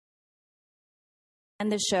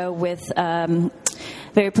the show with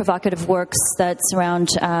very provocative works that surround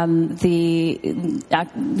he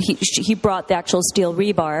brought the actual steel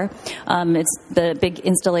rebar. It's the big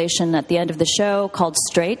installation at the end of the show called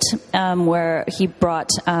Straight, where he brought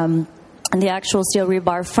the actual steel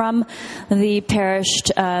rebar from the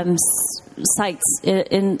perished sites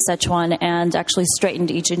in Sichuan and actually straightened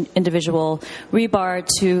each individual rebar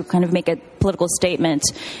to kind of make a political statement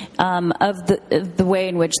of the way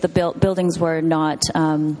in which the buildings were not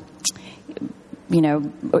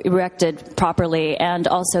erected properly, and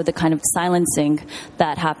also the kind of silencing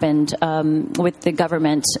that happened with the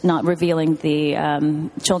government not revealing the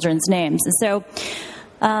children's names. And so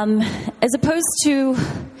as opposed to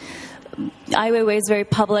Ai Weiwei's very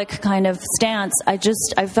public kind of stance, I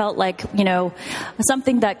felt like,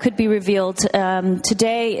 something that could be revealed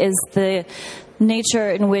today is the nature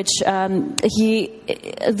in which a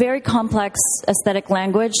very complex aesthetic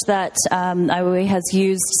language that Ai Weiwei has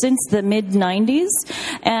used since the mid-90s,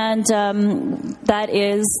 and that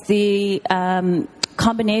is the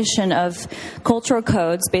combination of cultural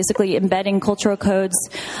codes, basically embedding cultural codes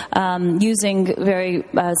using very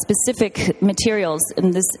specific materials. In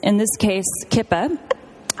this case, Kippe,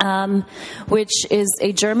 which is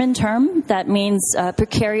a German term that means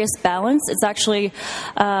precarious balance. It's actually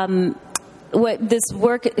what this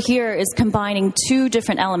work here is combining two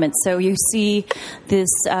different elements. So you see this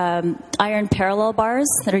iron parallel bars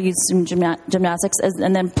that are used in gymnastics,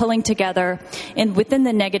 and then pulling together within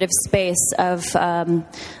the negative space of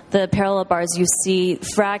the parallel bars, you see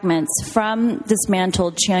fragments from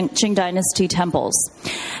dismantled Qing Dynasty temples.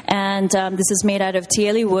 And this is made out of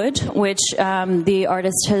tieli wood, which the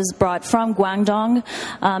artist has brought from Guangdong,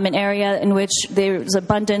 an area in which there's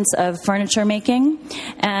abundance of furniture making.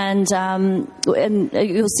 And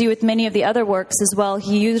you'll see with many of the other works as well,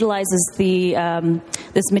 he utilizes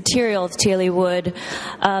this material of tieli wood,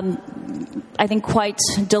 I think quite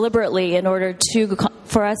deliberately, in order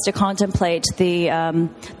for us to contemplate the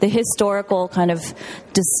historical kind of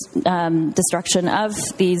destruction of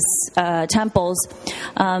these temples,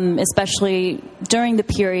 especially during the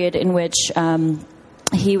period in which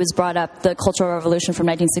he was brought up, the Cultural Revolution from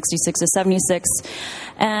 1966 to 76.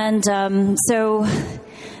 And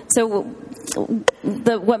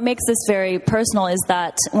what makes this very personal is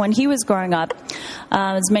that when he was growing up,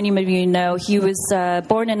 as many of you know, he was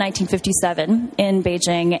born in 1957 in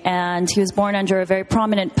Beijing, and he was born under a very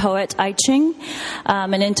prominent poet, Ai Qing,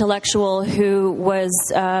 an intellectual who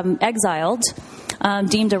was exiled,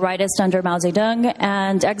 deemed a rightist under Mao Zedong,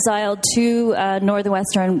 and exiled to a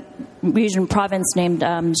northwestern region province named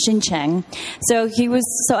Xinjiang. So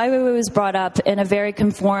Ai Weiwei was brought up in a very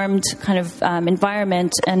conformed kind of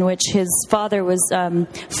environment in which his father was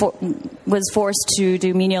forced to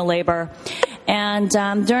do menial labor. And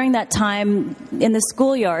during that time, in the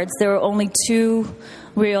schoolyards, there were only two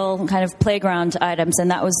real kind of playground items, and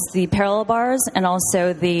that was the parallel bars and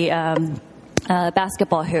also the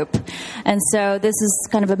basketball hoop. And so this is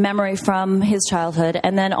kind of a memory from his childhood.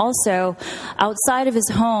 And then also outside of his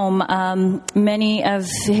home, many of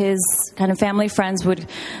his kind of family friends would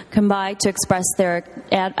combine to express their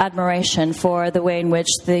admiration for the way in which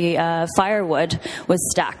the firewood was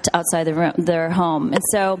stacked outside their home. And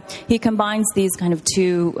so he combines these kind of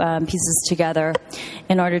two pieces together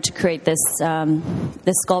in order to create this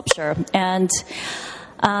sculpture. And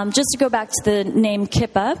just to go back to the name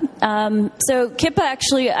Kippe. So Kippe,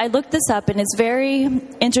 actually, I looked this up, and it's very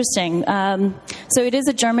interesting. So it is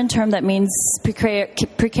a German term that means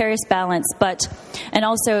precarious balance, and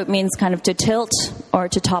also it means kind of to tilt or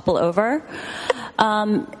to topple over.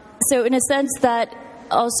 So in a sense, that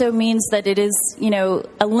also means that it is,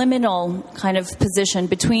 a liminal kind of position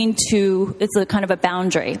between two. It's a kind of a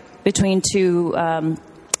boundary between two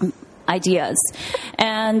ideas.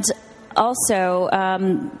 And also,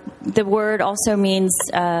 the word also means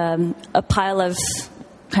a pile of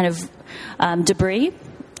kind of debris.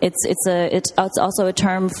 It's also a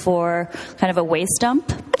term for kind of a waste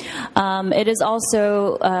dump. It is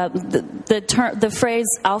also the phrase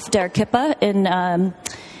 "auf der Kippe"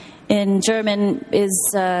 in German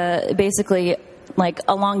is basically like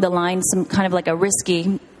along the line, some kind of like a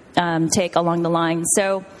risky take along the line.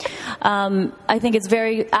 So I think it's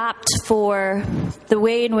very apt for the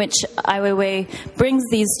way in which Ai Weiwei brings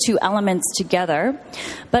these two elements together,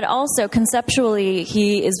 but also conceptually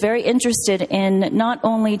he is very interested in not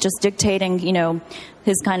only just dictating,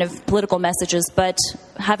 his kind of political messages, but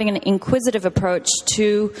having an inquisitive approach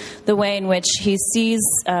to the way in which he sees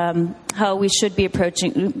how we should be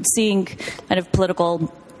seeing kind of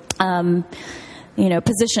political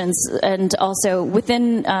positions, and also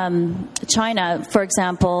within China, for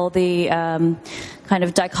example, the kind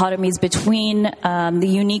of dichotomies between the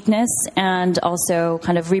uniqueness and also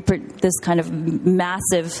kind of this kind of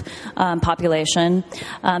massive population.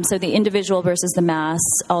 So the individual versus the mass,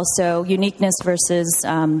 also uniqueness versus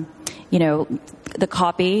the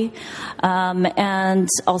copy, and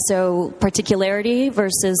also particularity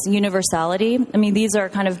versus universality. I mean, these are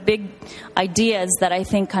kind of big ideas that I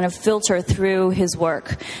think kind of filter through his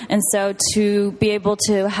work. And so to be able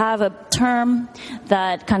to have a term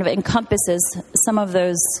that kind of encompasses some of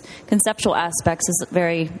those conceptual aspects is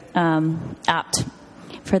very apt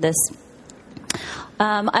for this.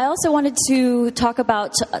 I also wanted to talk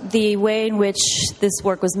about the way in which this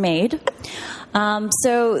work was made.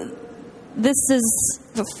 So this is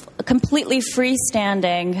a completely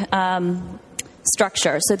freestanding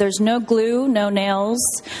structure. So there's no glue, no nails.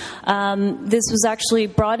 This was actually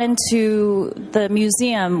brought into the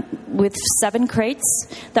museum with 7 crates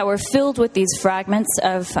that were filled with these fragments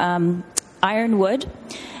of iron wood.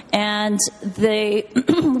 And they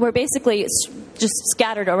were basically just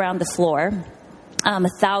scattered around the floor.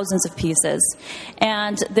 Thousands of pieces.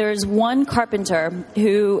 And there's one carpenter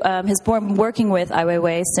who has been working with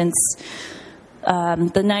Weiwei since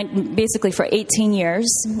basically for 18 years.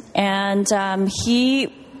 And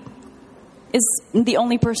he is the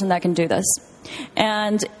only person that can do this.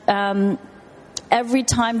 And every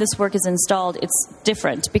time this work is installed, it's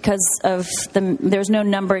different because of there's no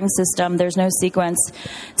numbering system, there's no sequence.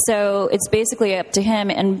 So it's basically up to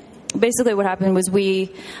him. And basically what happened was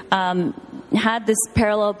we had this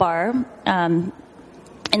parallel bar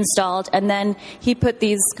installed, and then he put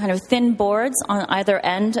these kind of thin boards on either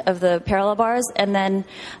end of the parallel bars, and then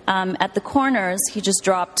at the corners he just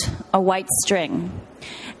dropped a white string.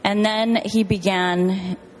 And then he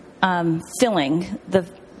began filling the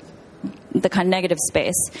kind of negative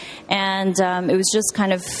space. And it was just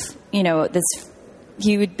kind of, this.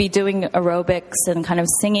 He would be doing aerobics and kind of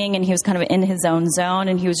singing, and he was kind of in his own zone,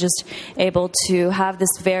 and he was just able to have this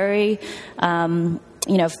very,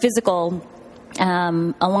 physical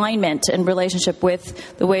alignment and relationship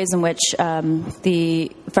with the ways in which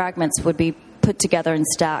the fragments would be put together and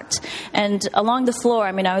stacked. And along the floor,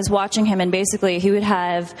 I was watching him, and basically he would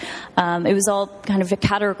have, it was all kind of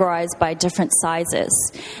categorized by different sizes.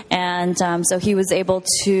 And so he was able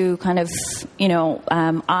to kind of,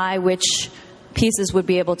 eye which pieces would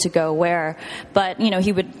be able to go where, but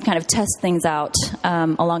he would kind of test things out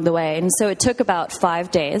along the way. And so it took about 5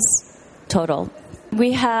 days total.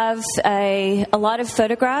 We have a lot of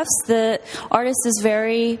photographs. The artist is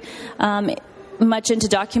very much into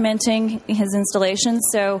documenting his installations.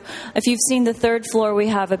 So if you've seen the third floor, we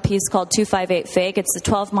have a piece called 258 Fake. It's the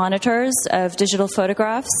 12 monitors of digital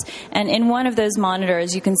photographs. And in one of those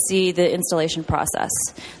monitors, you can see the installation process.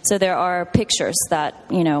 So there are pictures that,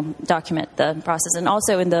 document the process. And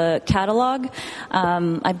also in the catalog,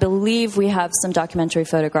 I believe we have some documentary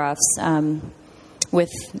photographs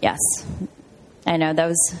yes. I know,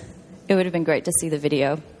 it would have been great to see the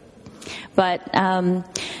video. But,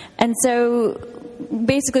 and so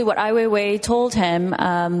basically what Ai Weiwei told him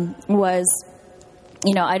was,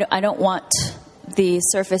 I don't want the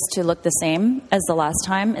surface to look the same as the last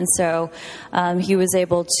time. And so he was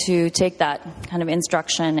able to take that kind of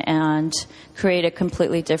instruction and create a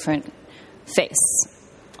completely different face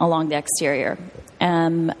along the exterior.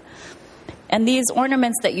 And these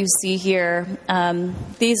ornaments that you see here,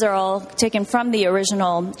 these are all taken from the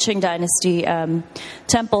original Qing Dynasty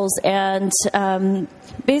temples. And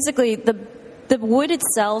basically, the wood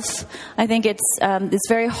itself, I think it's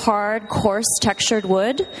very hard, coarse, textured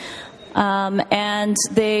wood. And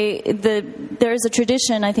there's a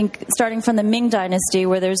tradition, I think, starting from the Ming Dynasty,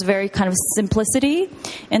 where there's very kind of simplicity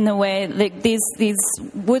in the way that these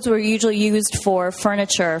woods were usually used for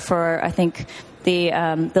furniture, for, I think, the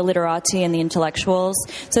literati and the intellectuals.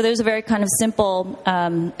 So there's a very kind of simple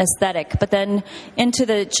aesthetic. But then into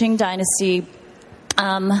the Qing Dynasty,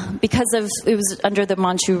 because of it was under the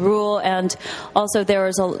Manchu rule, and also there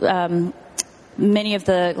was many of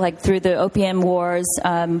the through the Opium Wars,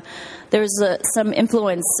 there was some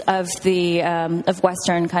influence of the of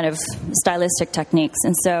Western kind of stylistic techniques,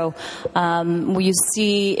 and so what you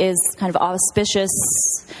see is kind of auspicious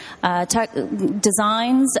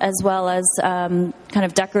designs, as well as kind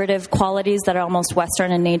of decorative qualities that are almost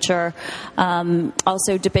Western in nature,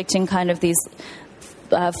 also depicting kind of these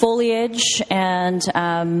foliage and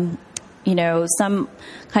some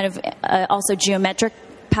kind of also geometric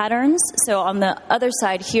patterns. So on the other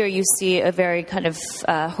side here, you see a very kind of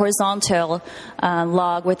horizontal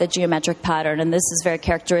log with a geometric pattern, and this is very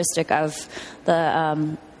characteristic of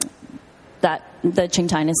the that the Qing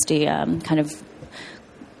Dynasty kind of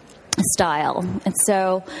style. And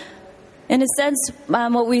so, in a sense,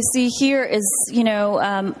 what we see here is,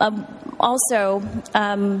 also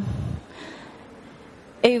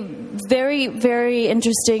a very, very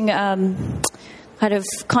interesting kind of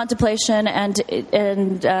contemplation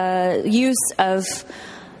and use of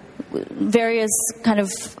various kind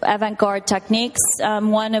of avant-garde techniques,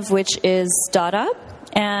 one of which is Dada.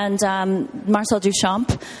 And Marcel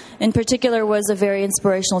Duchamp, in particular, was a very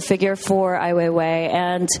inspirational figure for Ai Weiwei.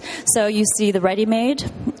 And so you see the ready-made.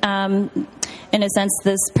 In a sense,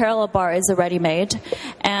 this parallel bar is a ready-made.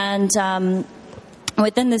 And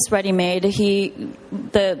within this ready-made,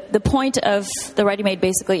 the point of the ready-made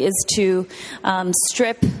basically is to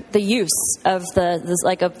strip the use of this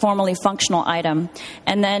like a formally functional item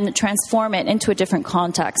and then transform it into a different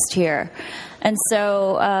context here. And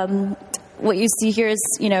so what you see here is,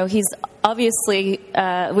 he's obviously,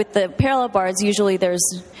 with the parallel bars, usually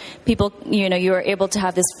there's people, you are able to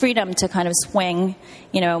have this freedom to kind of swing,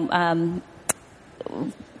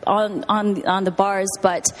 on the bars,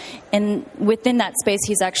 but within that space,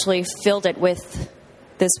 he's actually filled it with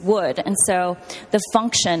this wood, and so the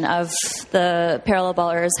function of the parallel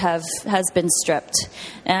bars has been stripped,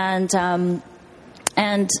 and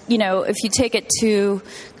if you take it to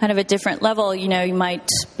kind of a different level, you might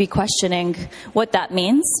be questioning what that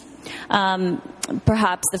means.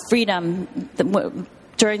 Perhaps the freedom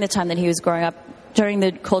during the time that he was growing up. During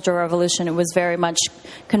the Cultural Revolution, it was very much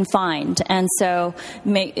confined, and so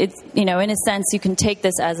in a sense, you can take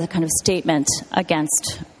this as a kind of statement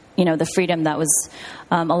against, the freedom that was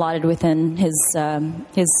allotted within his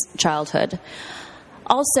childhood.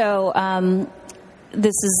 Also,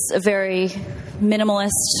 this is a very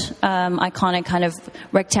minimalist, iconic kind of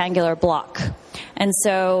rectangular block, and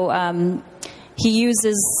so he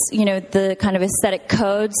uses, the kind of aesthetic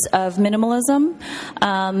codes of minimalism.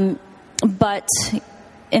 But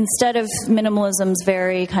instead of minimalism's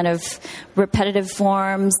very kind of repetitive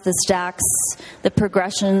forms, the stacks, the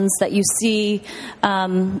progressions that you see,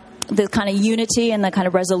 the kind of unity and the kind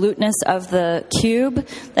of resoluteness of the cube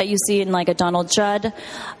that you see in like a Donald Judd,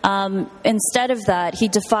 instead of that, he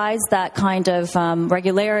defies that kind of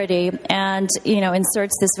regularity and,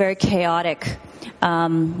 inserts this very chaotic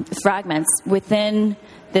fragments within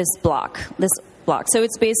this block. So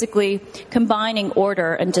it's basically combining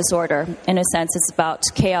order and disorder. In a sense, it's about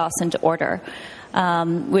chaos and order,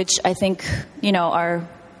 which I think, are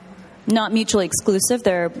not mutually exclusive.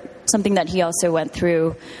 They're something that he also went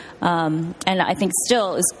through, and I think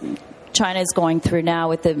still China is going through now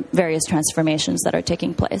with the various transformations that are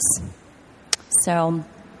taking place. So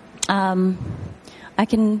I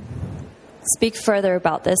can speak further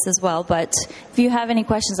about this as well, but if you have any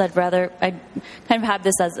questions, I'd kind of have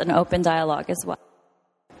this as an open dialogue as well.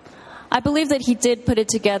 I believe that he did put it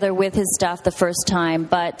together with his staff the first time,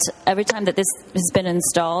 but every time that this has been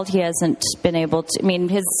installed, he hasn't been able to. I mean,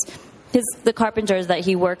 the carpenter that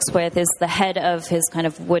he works with is the head of his kind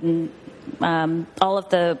of wooden, all of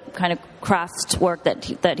the kind of craft work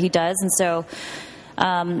that he does, and so.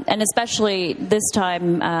 And especially this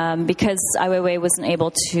time, because Ai Weiwei wasn't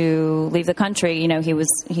able to leave the country,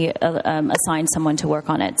 he assigned someone to work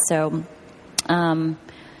on it. So,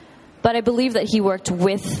 but I believe that he worked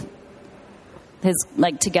with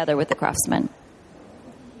together with the craftsmen.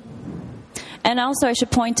 And also, I should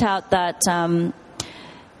point out that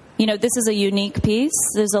this is a unique piece.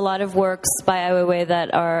 There's a lot of works by Ai Weiwei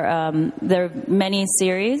that are there are many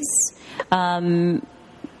series.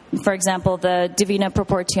 For example, the Divina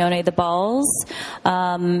Proporzione, the balls,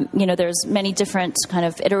 there's many different kind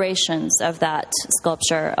of iterations of that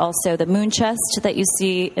sculpture. Also, the moon chest that you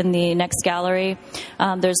see in the next gallery,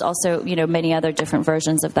 there's also, many other different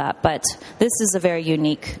versions of that. But this is a very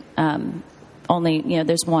unique, there's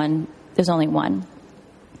only one.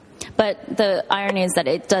 But the irony is that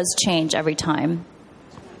it does change every time.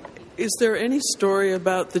 Is there any story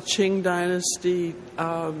about the Qing Dynasty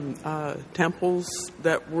temples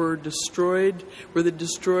that were destroyed? Were they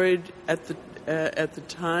destroyed at the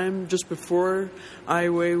time, just before Ai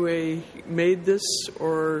Weiwei made this,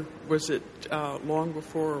 or was it long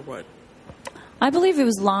before, or what? I believe it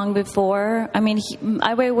was long before. I mean,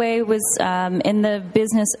 Ai Weiwei was in the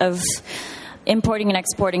business of importing and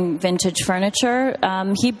exporting vintage furniture.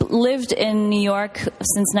 He lived in New York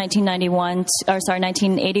since 1981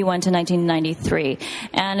 to 1993.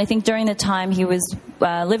 And I think during the time he was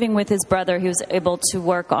living with his brother, he was able to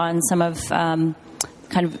work on some of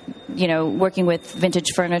working with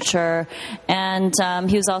vintage furniture. And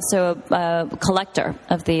he was also a collector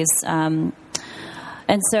of these. And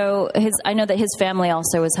and so I know that his family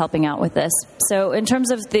also was helping out with this. So in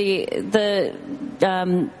terms of I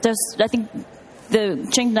think the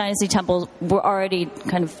Qing Dynasty temples were already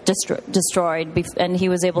kind of destroyed, and he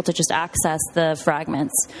was able to just access the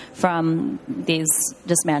fragments from these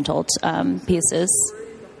dismantled pieces.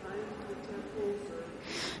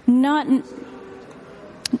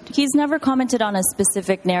 He's never commented on a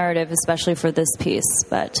specific narrative, especially for this piece,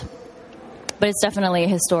 but it's definitely a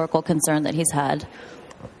historical concern that he's had.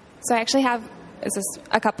 So I actually have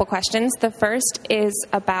a couple questions. The first is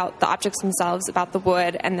about the objects themselves, about the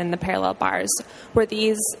wood and then the parallel bars. Were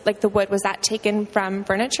these, like the wood, was that taken from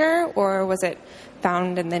furniture, or was it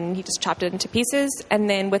found and then he just chopped it into pieces? And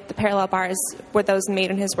then with the parallel bars, were those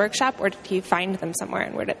made in his workshop, or did he find them somewhere,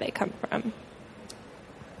 and where did they come from?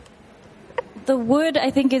 The wood,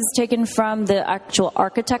 I think, is taken from the actual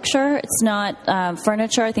architecture. It's not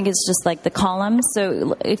furniture. I think it's just like the columns.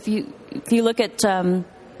 So if you look at,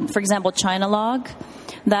 for example, China log,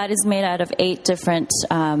 that is made out of 8 different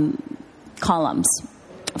columns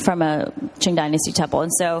from a Qing Dynasty temple.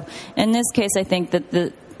 And so in this case, I think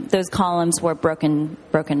that those columns were broken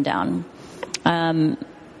down.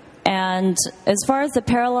 And as far as the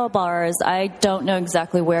parallel bars, I don't know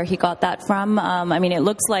exactly where he got that from. I mean, it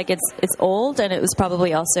looks like it's old, and it was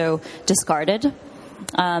probably also discarded,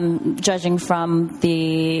 judging from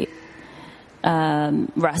the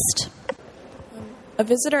rust. A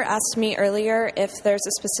visitor asked me earlier if there's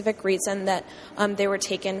a specific reason that they were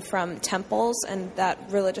taken from temples and that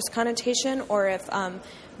religious connotation, or if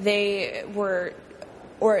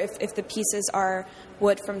if the pieces are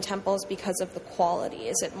wood from temples because of the quality.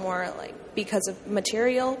 Is it more like because of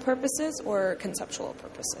material purposes or conceptual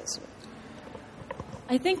purposes?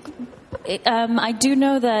 I think I do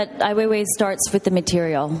know that Ai Weiwei starts with the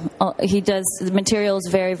material. The material is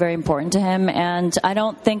very, very important to him, and I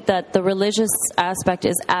don't think that the religious aspect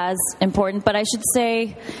is as important. But I should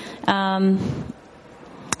say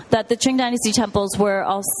that the Qing Dynasty temples were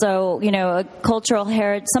also, a cultural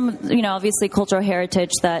heritage. Obviously cultural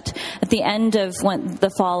heritage. That at the end of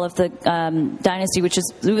the fall of the dynasty, it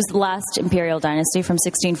was the last imperial dynasty from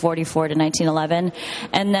 1644 to 1911,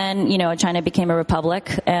 and then China became a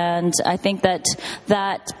republic, and I think that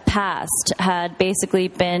past had basically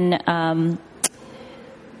been.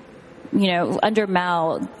 Under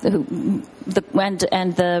Mao and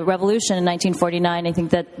the revolution in 1949, I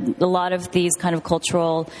think that a lot of these kind of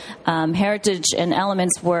cultural heritage and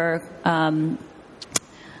elements were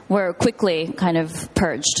quickly kind of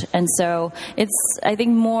purged. And so it's, I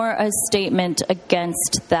think, more a statement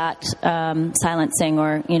against that silencing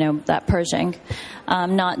or, that purging.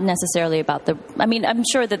 Not necessarily about I'm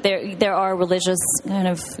sure that there are religious kind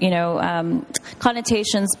of,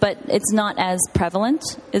 connotations, but it's not as prevalent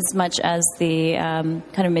as much as the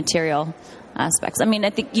kind of material aspects. I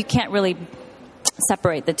think you can't really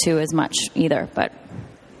separate the two as much either, but...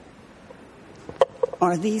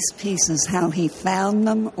 Are these pieces how he found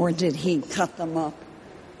them, or did he cut them up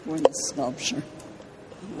for the sculpture?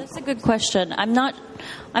 That's a good question. I'm not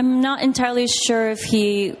entirely sure if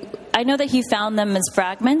he... I know that he found them as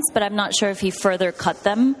fragments, but I'm not sure if he further cut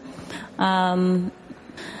them.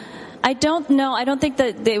 I don't know. I don't think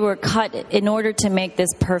that they were cut in order to make this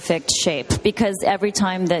perfect shape, because every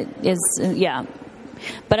time that is...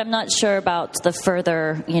 But I'm not sure about the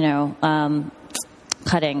further,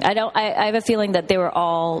 cutting. I have a feeling that they were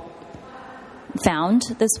all found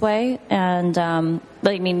this way, and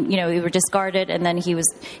they were discarded, and then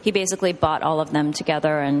he basically bought all of them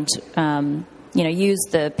together and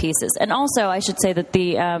used the pieces. And also, I should say that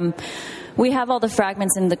we have all the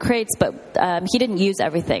fragments in the crates, but he didn't use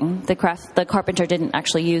everything. The carpenter didn't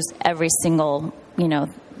actually use every single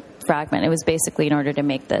fragment. It was basically in order to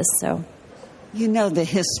make this. So, the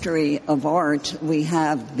history of art. We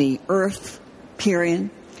have the Earth period,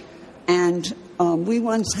 and we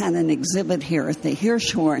once had an exhibit here at the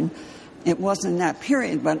Hirshhorn. It wasn't that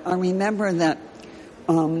period, but I remember that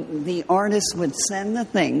the artists would send the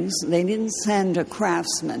things. They didn't send a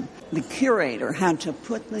craftsman. The curator had to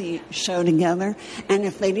put the show together, and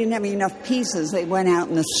if they didn't have enough pieces, they went out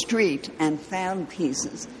in the street and found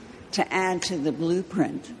pieces to add to the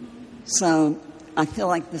blueprint. So I feel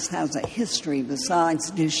like this has a history besides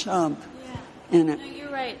Duchamp in it. No, you're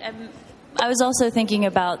right. I was also thinking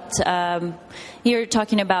about, you're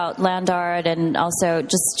talking about land art and also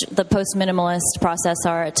just the post-minimalist process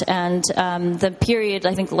art, and the period,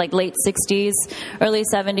 I think, like late 60s, early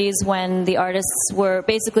 70s, when the artists were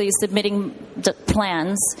basically submitting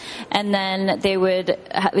plans, and then they would,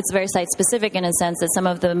 it's very site-specific in a sense that some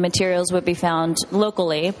of the materials would be found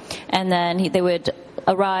locally, and then they would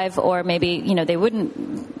arrive, or maybe, they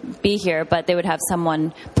wouldn't be here, but they would have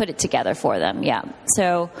someone put it together for them. Yeah.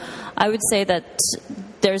 So I would say that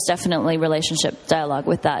there's definitely relationship dialogue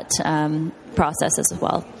with that process as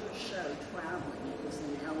well.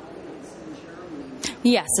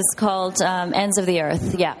 Yes, it's called Ends of the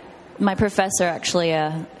Earth. Yeah. My professor actually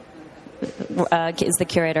is the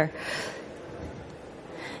curator.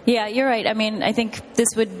 Yeah, you're right. I mean, I think this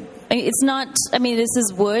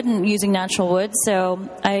is wood and using natural wood, so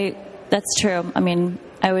that's true. I mean,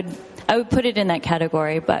 I would put it in that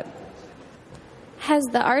category, but. Has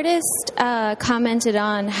the artist commented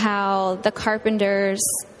on how the carpenter's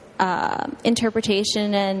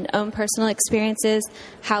interpretation and own personal experiences,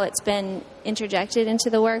 how it's been interjected into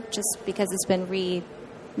the work just because it's been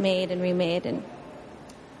remade and remade? And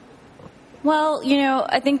well,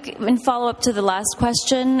 I think in follow-up to the last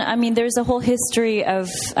question, I mean, there's a whole history of,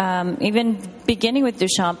 even beginning with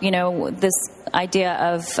Duchamp, this idea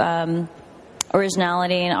of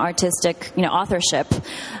originality and artistic, authorship.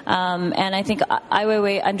 And I think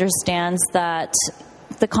Weiwei understands that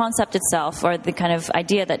the concept itself, or the kind of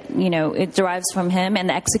idea that, it derives from him, and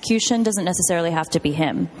the execution doesn't necessarily have to be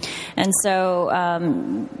him. And so,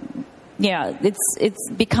 it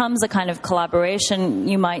becomes a kind of collaboration,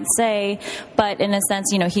 you might say, but in a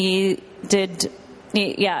sense, in a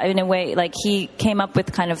way, like he came up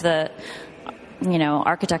with kind of the,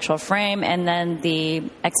 architectural frame, and then the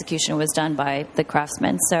execution was done by the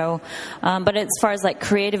craftsman. So, but as far as like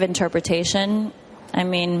creative interpretation, I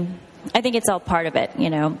mean, I think it's all part of it,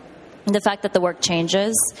 The fact that the work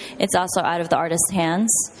changes, it's also out of the artist's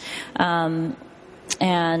hands.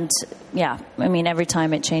 And yeah, I mean, every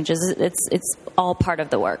time it changes, it's all part of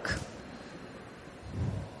the work.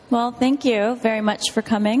 Well, thank you very much for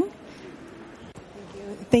coming.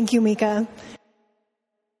 Thank you, Mika.